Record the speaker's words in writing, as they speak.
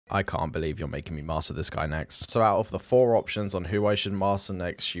I can't believe you're making me master this guy next. So out of the 4 options on who I should master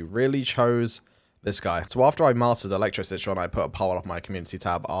next, you really chose this guy. So after I mastered Electro Citron, I put a poll up my community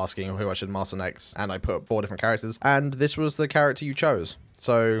tab asking who I should master next, and I put 4 different characters, and this was the character you chose.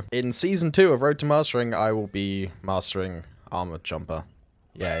 So in season 2 of Road to Mastering, I will be mastering Armored Chomper.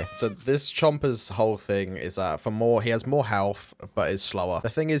 Yay. So this Chomper's whole thing is that he has more health, but is slower. The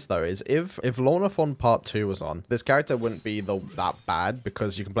thing is, though, is if Lornathon Part 2 was on, this character wouldn't be that bad,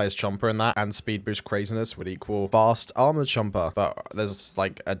 because you can play as Chomper in that, and Speed Boost Craziness would equal fast Armored Chomper. But there's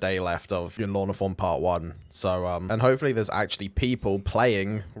like a day left of your Lornathon Part 1. So, and hopefully there's actually people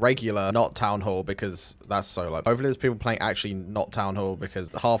playing regular, not Town Hall, because that's solo. Hopefully there's people playing actually not Town Hall, because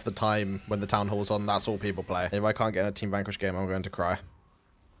half the time when the Town Hall's on, that's all people play. If I can't get in a Team Vanquish game, I'm going to cry.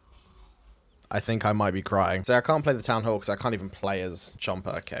 I think I might be crying. So I can't play the Town Hall because I can't even play as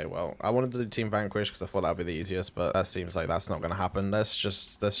Chomper. Okay, well, I wanted to do Team Vanquish because I thought that would be the easiest, but that seems like that's not going to happen. Let's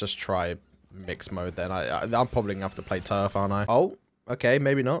just try mixed mode then. I'm probably going to have to play Turf, aren't I? Oh, okay,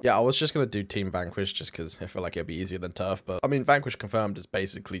 maybe not. Yeah, I was just going to do Team Vanquish just because I feel like it'd be easier than Turf, but I mean, Vanquish Confirmed is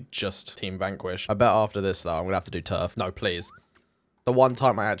basically just Team Vanquish. I bet after this, though, I'm going to have to do Turf. No, please. The one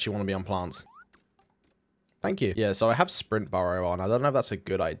time I actually want to be on plants. Thank you. Yeah, so I have Sprint Burrow on. I don't know if that's a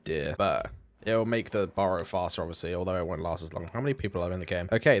good idea, but it'll make the burrow faster, obviously, although it won't last as long. How many people are in the game?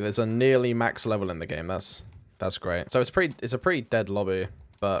 Okay, there's a nearly max level in the game. That's great. So it's a pretty dead lobby,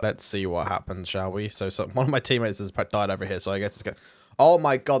 but let's see what happens, shall we? So one of my teammates has died over here, so I guess it's good. Oh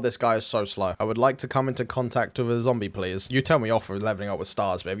my god, this guy is so slow. I would like to come into contact with a zombie, please. You tell me off for leveling up with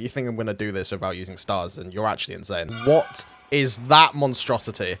stars, but if you think I'm going to do this without using stars, then you're actually insane. What is that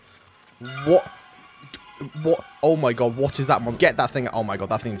monstrosity? What? Oh my god, what is that? Get that thing. Oh my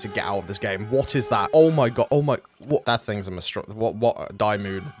god, that thing needs to get out of this game. What is that? Oh my god. Oh my. What? That thing's a what?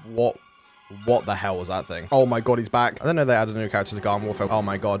 Daimoon. What the hell was that thing? Oh my god, he's back. I don't know they added a new character to Garden Warfare. Oh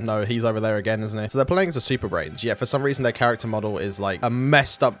my god, no, he's over there again, isn't he? So they're playing as a Super Brains. Yeah, for some reason their character model is like a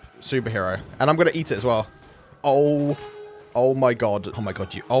messed up superhero. And I'm gonna eat it as well. Oh my god. Oh my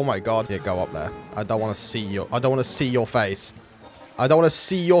god, oh my god. Yeah, go up there. I don't want to see your face. I don't want to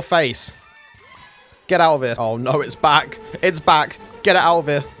see your face. Get out of here. Oh no, it's back. It's back. Get it out of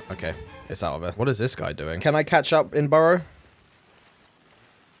here. Okay, it's out of here. What is this guy doing? Can I catch up in Burrow?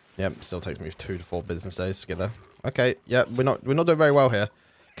 Yep, still takes me 2 to 4 business days to get there. Okay, yeah, we're not doing very well here.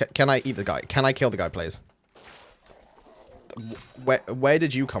 Can I eat the guy? Can I kill the guy, please? Where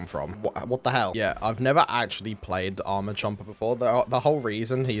did you come from? What the hell? Yeah, I've never actually played Armored Chomper before. The whole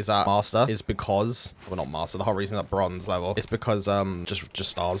reason he's at Master is because... Well, not Master. The whole reason at Bronze level is because, just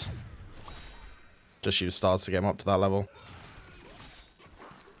stars. Just use stars to get him up to that level.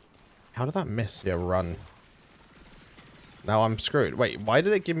 How did that miss? Yeah, run. Now I'm screwed. Wait, why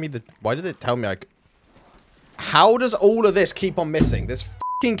did it give me the... Why did it tell me I... How does all of this keep on missing? This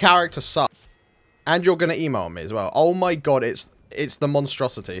fucking character sucks. And you're gonna email me as well. Oh my god, it's the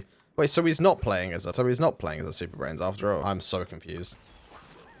monstrosity. Wait, so he's not playing as a... So he's not playing as a Super Brains after all. I'm so confused.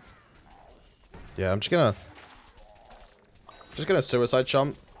 Yeah, I'm just gonna suicide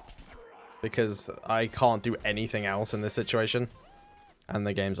chomp. Because I can't do anything else in this situation. And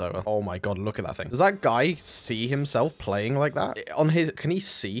the game's over. Oh my god, look at that thing. Does that guy see himself playing like that? Can he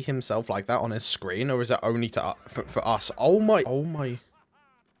see himself like that on his screen? Or is it only for us? Oh my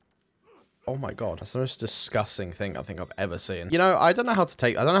god. That's the most disgusting thing I think I've ever seen. You know, I don't know how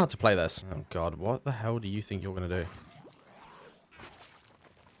to play this. Oh god, what the hell do you think you're gonna do?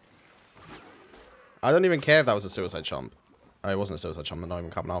 I don't even care if that was a suicide chomp. Oh, it wasn't a suicide chomp. They're not even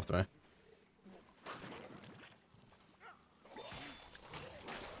coming after me.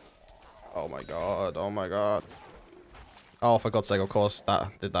 Oh my god, oh my god. Oh, for God's sake, of course,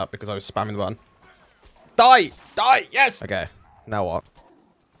 that did that because I was spamming the button. Die! Die! Yes! Okay, now what?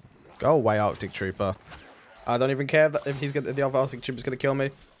 Go away, Arctic Trooper. I don't even care if the other Arctic Trooper's gonna kill me.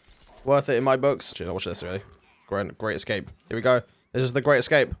 Worth it in my books. Dude, watch this, really. Great escape. Here we go. This is the great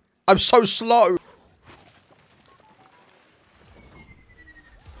escape. I'm so slow! Is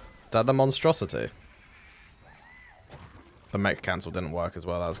that the monstrosity? The mech cancel didn't work as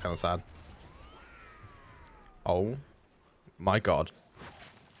well. That was kind of sad. Oh my god.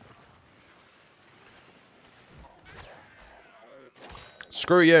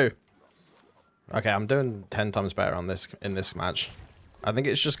 Screw you. Okay, I'm doing 10 times better on this in this match. I think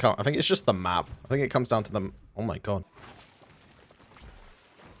it's just the map. I think it comes down to the... Oh my god.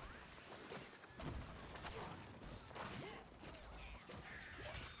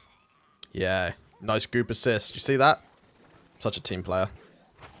 Yeah. Nice group assist. You see that? Such a team player.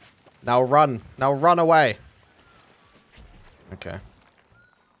 Now run. Now run away. Okay.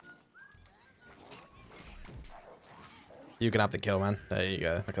 You can have the kill, man. There you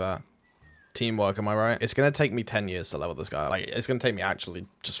go. Look at that. Teamwork, am I right? It's gonna take me 10 years to level this guy. Like, it's gonna take me actually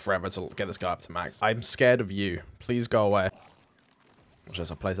just forever to get this guy up to max. I'm scared of you. Please go away. Just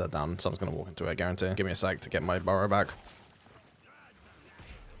I'll place that down. Someone's gonna walk into it, I guarantee. Give me a sec to get my burrow back.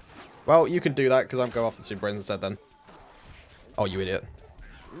 Well, you can do that because I'm going off the super instead then. Oh, you idiot.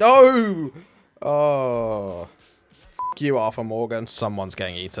 No! Oh. F you, Arthur Morgan. Someone's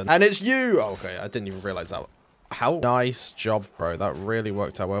getting eaten. And it's you! Oh, okay, I didn't even realize that. How nice job, bro. That really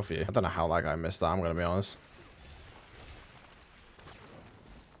worked out well for you. I don't know how that guy missed that, I'm going to be honest.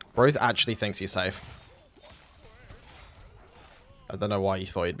 Bro actually thinks he's safe. I don't know why you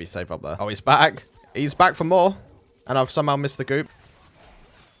thought he'd be safe up there. Oh, he's back. He's back for more. And I've somehow missed the goop.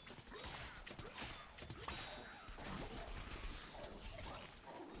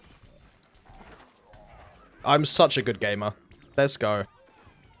 I'm such a good gamer. Let's go.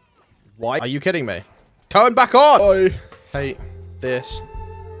 Why? Are you kidding me? Turn back on! I hate this.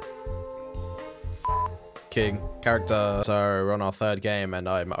 King character. So we're on our third game and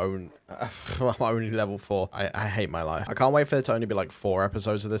I'm only level 4. I hate my life. I can't wait for there to only be like 4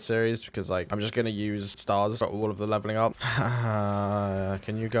 episodes of this series because like I'm just gonna use stars for all of the leveling up.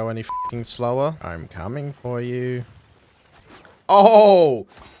 Can you go any fucking slower? I'm coming for you. Oh!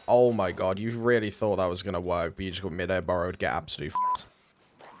 Oh my god, you really thought that was gonna work, but you just got mid-air burrowed, get absolutely f***ed.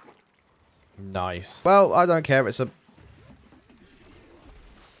 Nice. Well, I don't care if it's a...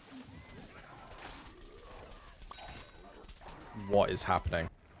 What is happening?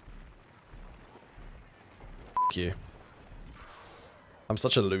 F*** you. I'm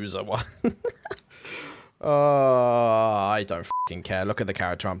such a loser. What? I don't f***ing care. Look at the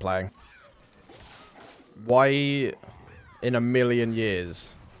character I'm playing. Why in a million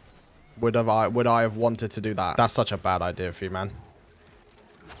years would I have wanted to do that? That's such a bad idea for you, man.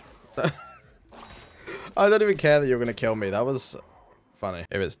 I don't even care that you're gonna kill me. That was funny.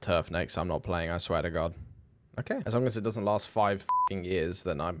 If it's turf next, I'm not playing, I swear to God. Okay. As long as it doesn't last 5 f***ing years,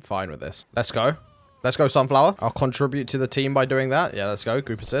 then I'm fine with this. Let's go. Let's go, Sunflower. I'll contribute to the team by doing that. Yeah, let's go.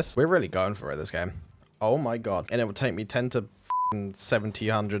 Goop assist. We're really going for it this game. Oh my God. And it will take me 10 to 70,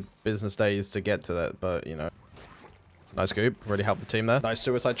 100 business days to get to that, but you know. Nice goop. Really helped the team there. Nice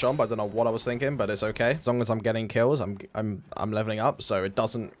suicide chomp. I don't know what I was thinking, but it's okay. As long as I'm getting kills, I'm leveling up, so it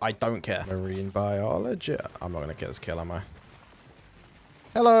doesn't... I don't care. Marine biology. I'm not gonna get this kill, am I?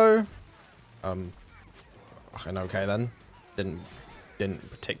 Hello. Okay then. Didn't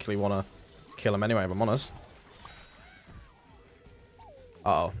particularly want to kill him anyway, if I'm honest.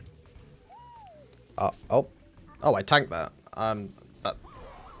 Uh-oh. Oh, I tanked that.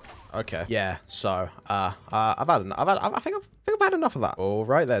 Okay. Yeah. So, I think I've had enough of that. All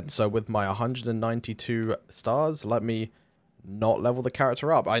right then. So with my 192 stars, let me not level the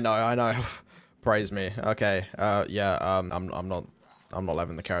character up. I know. Praise me. Okay. Yeah. I'm not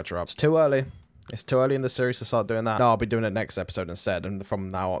leveling the character up. It's too early. It's too early in the series to start doing that. No, I'll be doing it next episode instead. And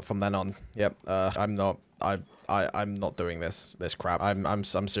from then on. Yep. I'm not doing this crap. I'm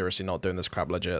seriously not doing this crap legit.